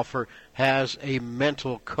professional golfer has a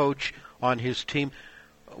mental coach on his team.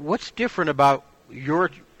 What's different about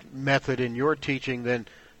your method and your teaching than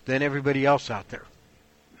everybody else out there?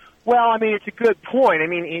 Well, I mean, it's a good point. I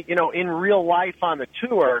mean, in real life on the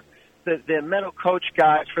tour, the mental coach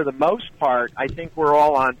guys, for the most part, I think we're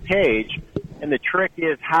all on page. And the trick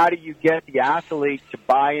is, how do you get the athlete to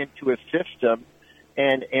buy into a system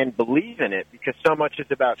and believe in it? Because so much is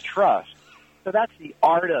about trust. So that's the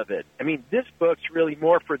art of it. I mean, this book's really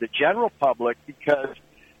more for the general public because,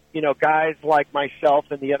 guys like myself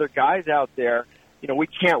and the other guys out there, we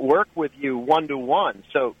can't work with you one-to-one.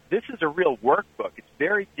 So this is a real workbook. It's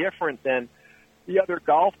very different than the other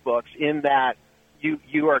golf books in that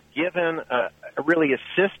you are given really a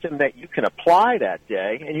system that you can apply that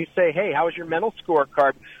day, and you say, hey, how was your mental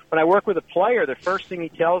scorecard? When I work with a player, the first thing he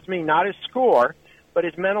tells me, not his score, but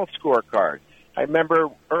his mental scorecard. I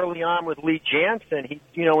remember early on with Lee Jansen,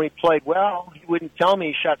 when he played well, he wouldn't tell me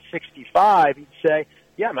he shot 65. He'd say,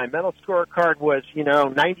 yeah, my mental scorecard was,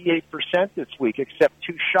 98% this week, except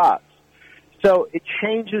 2 shots. So it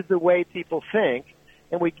changes the way people think,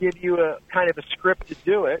 and we give you a kind of a script to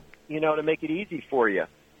do it, to make it easy for you.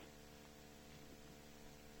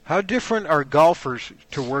 How different are golfers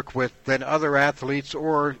to work with than other athletes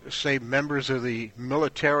or, say, members of the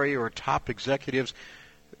military or top executives?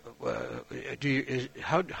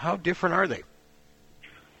 How different are they?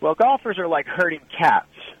 Well, golfers are like herding cats.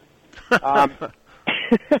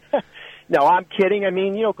 No, I'm kidding. I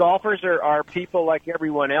mean, golfers are people like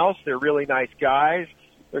everyone else. They're really nice guys.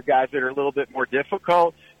 They're guys that are a little bit more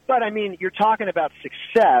difficult. But, I mean, you're talking about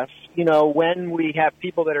success. When we have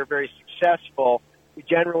people that are very successful, we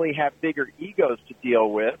generally have bigger egos to deal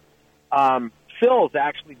with. Phil's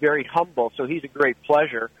actually very humble, so he's a great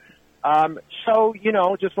pleasure. So,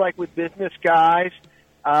 just like with business guys,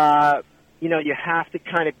 you have to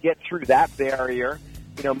kind of get through that barrier.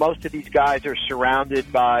 Most of these guys are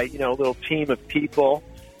surrounded by, a little team of people.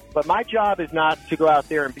 But my job is not to go out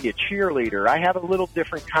there and be a cheerleader. I have a little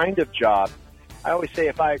different kind of job. I always say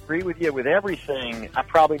if I agree with you with everything, I'm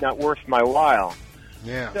probably not worth my while.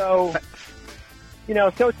 Yeah. So,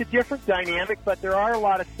 so it's a different dynamic, but there are a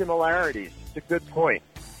lot of similarities. It's a good point.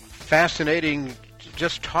 Fascinating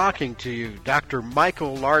just talking to you, Dr.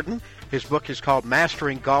 Michael Lardon. His book is called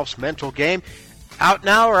Mastering Golf's Mental Game. Out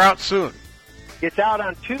now or out soon? It's out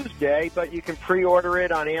on Tuesday, but you can pre-order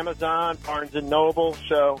it on Amazon, Barnes & Noble.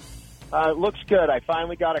 So it looks good. I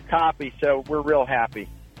finally got a copy, so we're real happy.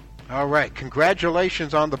 All right.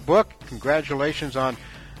 Congratulations on the book. Congratulations on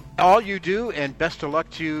all you do, and best of luck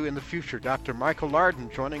to you in the future. Dr. Michael Lardon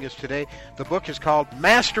joining us today. The book is called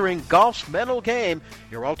Mastering Golf's Mental Game,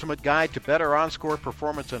 your ultimate guide to better on-score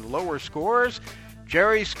performance and lower scores.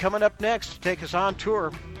 Jerry's coming up next to take us on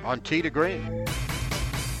tour on Tee to Green.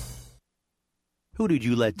 Who did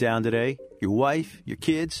you let down today? Your wife? Your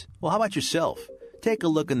kids? Well, how about yourself? Take a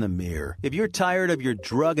look in the mirror. If you're tired of your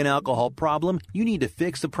drug and alcohol problem, you need to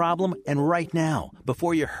fix the problem, and right now,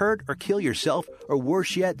 before you hurt or kill yourself, or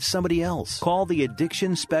worse yet, somebody else. Call the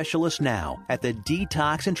addiction specialist now at the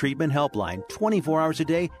Detox and Treatment Helpline, 24 hours a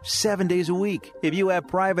day, 7 days a week. If you have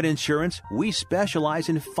private insurance, we specialize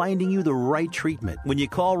in finding you the right treatment. When you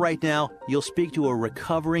call right now, you'll speak to a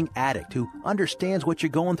recovering addict who understands what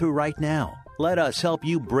you're going through right now. Let us help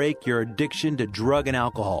you break your addiction to drug and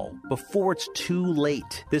alcohol before it's too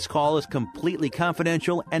late. This call is completely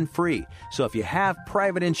confidential and free. So if you have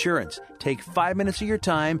private insurance, take 5 minutes of your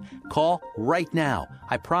time. Call right now.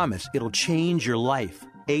 I promise it'll change your life.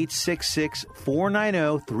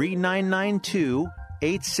 866-490-3992.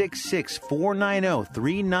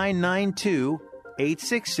 866-490-3992.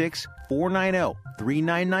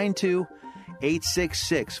 866-490-3992.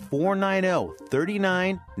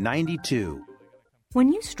 866-490-3992.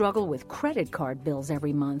 When you struggle with credit card bills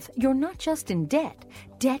every month, you're not just in debt.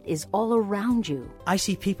 Debt is all around you. I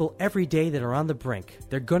see people every day that are on the brink.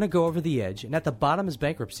 They're going to go over the edge, and at the bottom is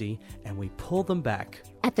bankruptcy, and we pull them back.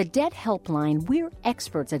 At the Debt Helpline, we're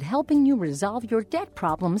experts at helping you resolve your debt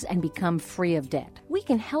problems and become free of debt. We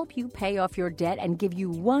can help you pay off your debt and give you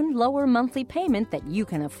one lower monthly payment that you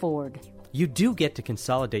can afford. You do get to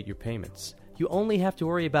consolidate your payments. You only have to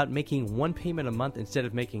worry about making one payment a month instead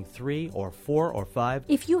of making 3 or 4 or 5.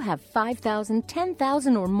 If you have $5,000,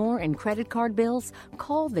 $10,000 or more in credit card bills,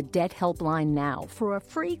 call the Debt Helpline now for a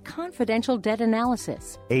free confidential debt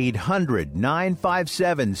analysis.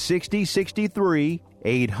 800-957-6063.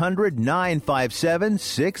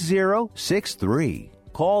 800-957-6063.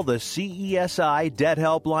 Call the CESI Debt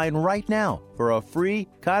Helpline right now for a free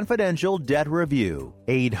confidential debt review.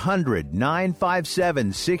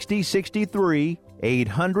 800-957-6063.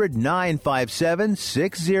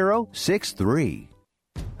 800-957-6063.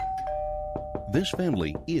 This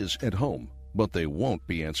family is at home, but they won't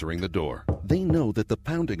be answering the door. They know that the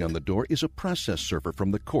pounding on the door is a process server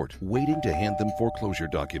from the court waiting to hand them foreclosure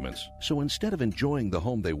documents. So instead of enjoying the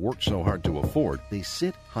home they worked so hard to afford, they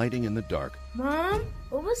sit hiding in the dark. Mom,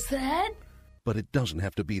 what was that? But it doesn't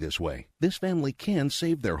have to be this way. This family can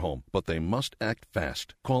save their home, but they must act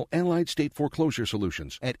fast. Call Allied State Foreclosure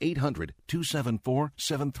Solutions at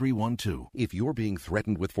 800-274-7312. If you're being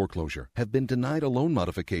threatened with foreclosure, have been denied a loan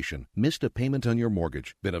modification, missed a payment on your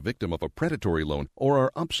mortgage, been a victim of a predatory loan, or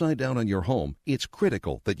are upside down on your home, it's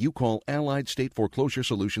critical that you call Allied State Foreclosure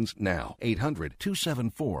Solutions now.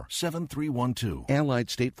 800-274-7312.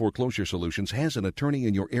 Allied State Foreclosure Solutions has an attorney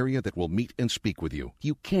in your area that will meet and speak with you.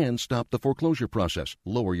 You can stop the foreclosure process,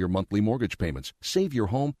 lower your monthly mortgage payments, save your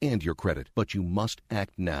home and your credit, but you must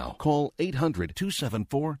act now. Call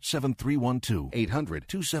 800-274-7312.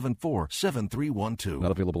 800-274-7312.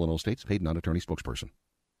 Not available in all states. Paid non-attorney spokesperson.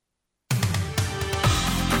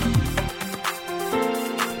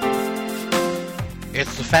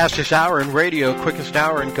 It's the fastest hour in radio, quickest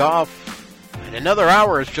hour in golf. And another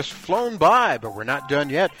hour has just flown by, but we're not done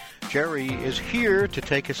yet. Jerry is here to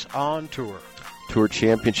take us on tour. Tour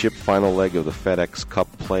Championship final leg of the FedEx Cup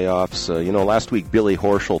playoffs. Last week Billy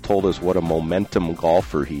Horschel told us what a momentum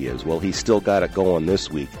golfer he is. Well, he's still got it going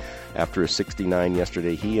this week. After a 69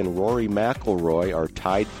 yesterday, he and Rory McIlroy are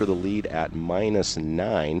tied for the lead at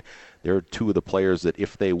 -9. They're two of the players that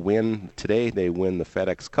if they win today, they win the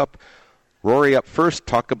FedEx Cup. Rory up first.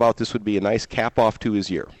 Talk about this would be a nice cap-off to his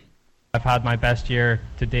year. I've had my best year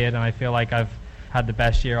to date, and I feel like I've had the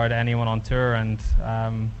best year out of anyone on tour. And,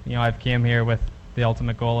 I've came here with the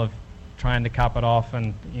ultimate goal of trying to cap it off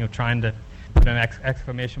and, trying to put an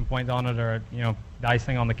exclamation point on it or, the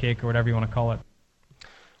icing on the cake or whatever you want to call it.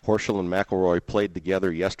 Horschel and McIlroy played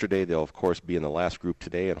together yesterday. They'll, of course, be in the last group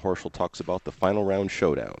today, and Horschel talks about the final round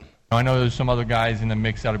showdown. I know there's some other guys in the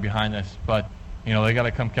mix that are behind us, but, they got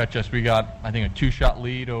to come catch us. We got, I think, a 2-shot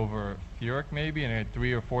lead over Furyk maybe and a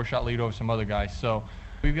 3 or 4-shot lead over some other guys. So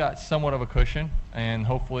we've got somewhat of a cushion, and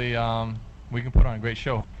hopefully we can put on a great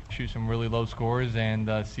show. Shoot some really low scores and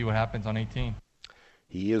see what happens on 18.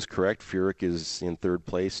 He is correct. Furyk is in third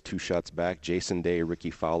place, 2 shots back. Jason Day,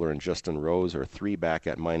 Ricky Fowler, and Justin Rose are 3 back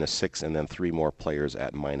at -6, and then 3 more players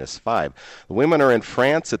at -5. The women are in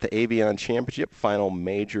France at the Avion Championship, final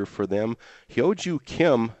major for them. Hyoju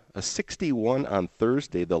Kim, a 61 on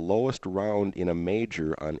Thursday, the lowest round in a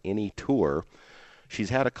major on any tour. She's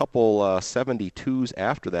had a couple 72s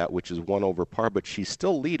after that, which is 1 over par, but she's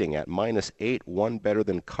still leading at -8, 1 better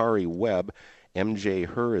than Kari Webb. MJ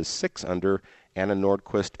Herr is 6 under. Anna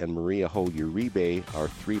Nordquist and Maria Ho Uribe are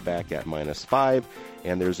 3 back at -5.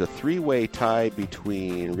 And there's a 3-way tie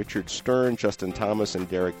between Richard Stern, Justin Thomas, and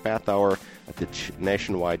Derek Bathauer at the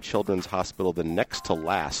Nationwide Children's Hospital, the next to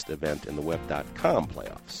last event in the Web.com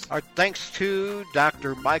playoffs. Our thanks to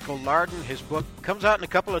Dr. Michael Lardon. His book comes out in a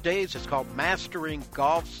couple of days. It's called Mastering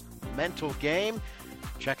Golf's Mental Game.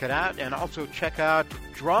 Check it out, and also check out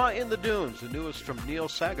Draw in the Dunes, the newest from Neil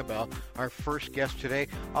Sagabell, our first guest today,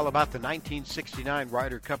 all about the 1969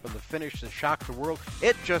 Ryder Cup and the finish that shocked the world.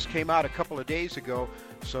 It just came out a couple of days ago,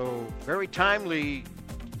 so very timely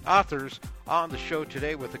authors on the show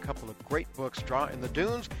today with a couple of great books, Draw in the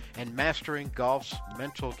Dunes and Mastering Golf's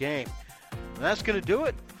Mental Game. And that's going to do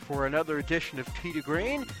it for another edition of Tee to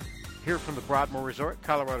Green. Here from the Broadmoor Resort,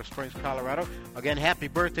 Colorado Springs, Colorado. Again, happy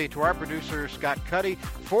birthday to our producer, Scott Cuddy.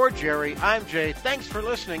 For Jerry, I'm Jay. Thanks for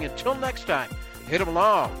listening. Until next time, hit 'em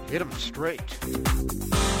long, hit 'em straight.